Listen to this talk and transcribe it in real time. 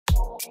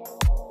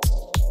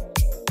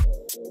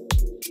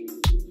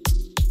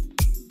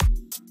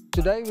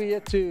Today we're here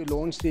to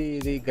launch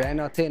the Grand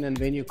half-tonne and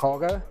Venue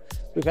Cargo.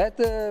 We've had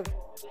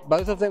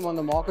both of them on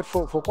the market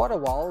for quite a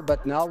while,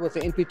 but now with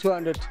the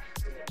NP200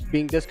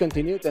 being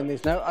discontinued and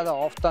there's no other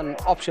half-tonne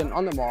option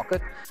on the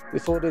market, we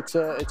thought it's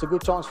a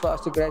good chance for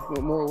us to create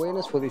more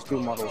awareness for these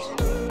two models.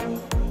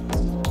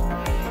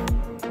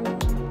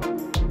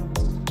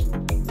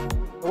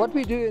 What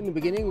we do in the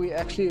beginning, we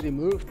actually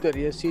removed the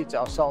rear seats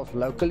ourselves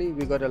locally.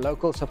 We got a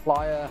local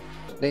supplier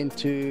then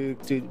to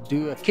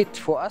do a kit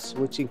for us,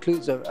 which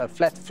includes a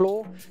flat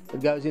floor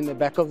that goes in the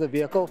back of the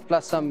vehicle,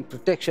 plus some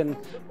protection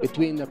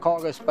between the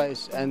cargo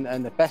space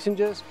and the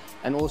passengers,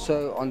 and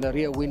also on the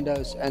rear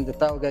windows and the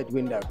tailgate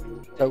window.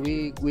 So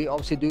we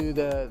obviously do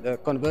the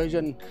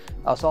conversion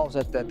ourselves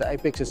at the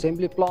Apex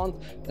assembly plant,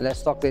 and that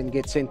stock then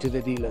gets sent to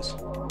the dealers.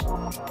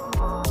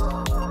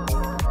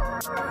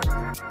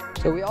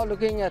 So we are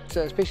looking at,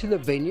 especially the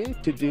Venue,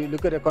 to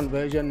look at a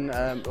conversion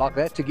like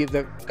that to give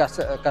the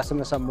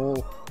customer some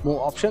more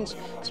options,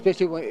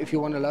 especially if you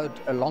want to load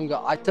a longer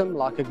item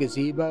like a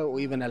gazebo or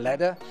even a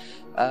ladder.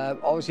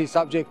 Obviously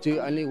subject to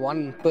only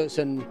one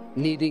person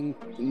needed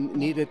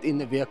in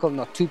the vehicle,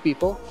 not two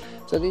people.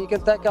 So then you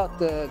can take out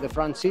the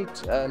front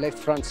seat, left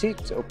front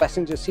seat or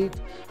passenger seat,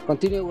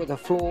 continue with the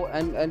floor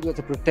and with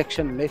the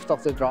protection left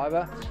of the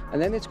driver,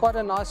 and then it's quite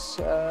a nice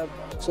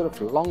sort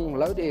of long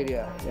load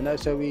area, you know.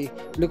 So we're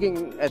looking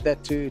at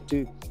that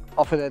to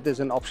offer that as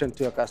an option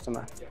to a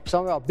customer.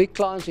 Some of our big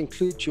clients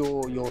include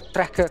your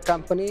tracker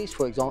companies,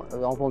 for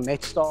example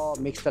Netstar,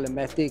 Mix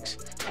Telematics,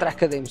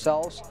 Tracker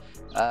themselves.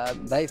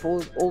 They've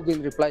all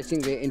been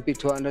replacing their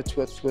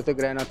NP200s with the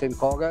Grand half-tonne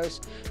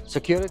cargos.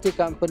 Security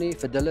company,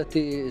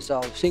 Fidelity, is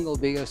our single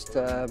biggest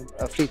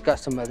fleet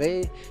customer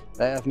there.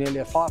 They have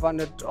nearly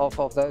 500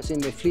 of those in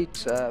their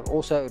fleet.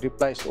 Also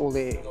replaced all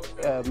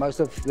most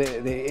of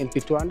their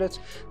NP200s.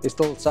 There's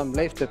still some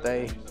left that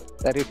they're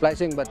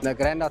replacing, but the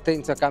Grand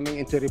half-tonnes are coming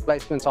into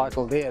replacement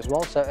cycle there as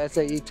well. So as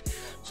they hit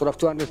sort of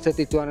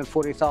 230,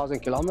 240,000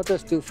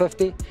 kilometers,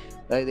 250,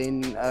 they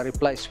then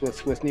replace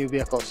with new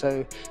vehicles.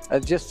 So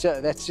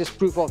that's just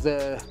proof of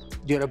the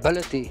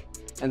durability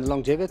and the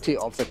longevity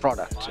of the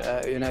product.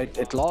 You know,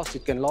 it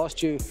can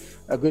last you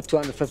a good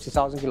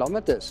 250,000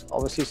 kilometers,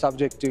 obviously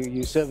subject to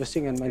you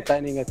servicing and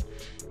maintaining it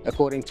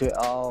according to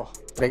our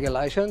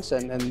regulations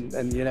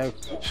and you know,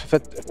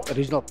 fit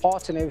original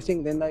parts and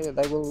everything, then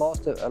they will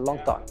last a long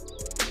time.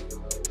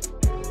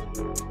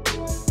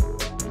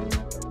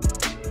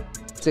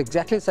 It's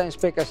exactly the same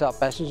spec as our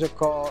passenger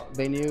car,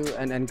 Venue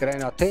and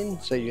Grand half-tonne.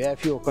 So you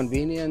have your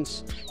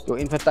convenience, your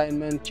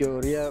infotainment,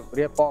 your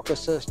rear park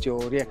assist,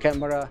 your rear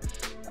camera.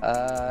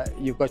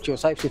 You've got your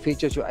safety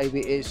features, your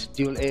ABS,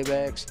 dual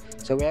airbags.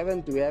 So we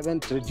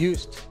haven't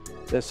reduced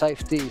the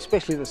safety,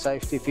 especially the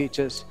safety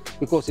features,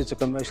 because it's a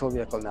commercial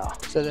vehicle now.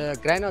 So the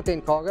Grand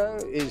half-tonne Cargo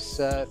is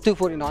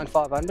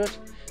 249,500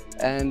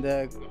 and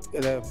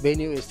the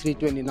Venue is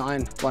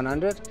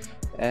 329,100.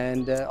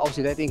 And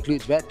obviously that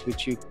includes VAT,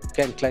 which you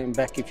can claim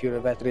back if you're a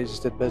VAT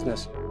registered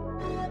business.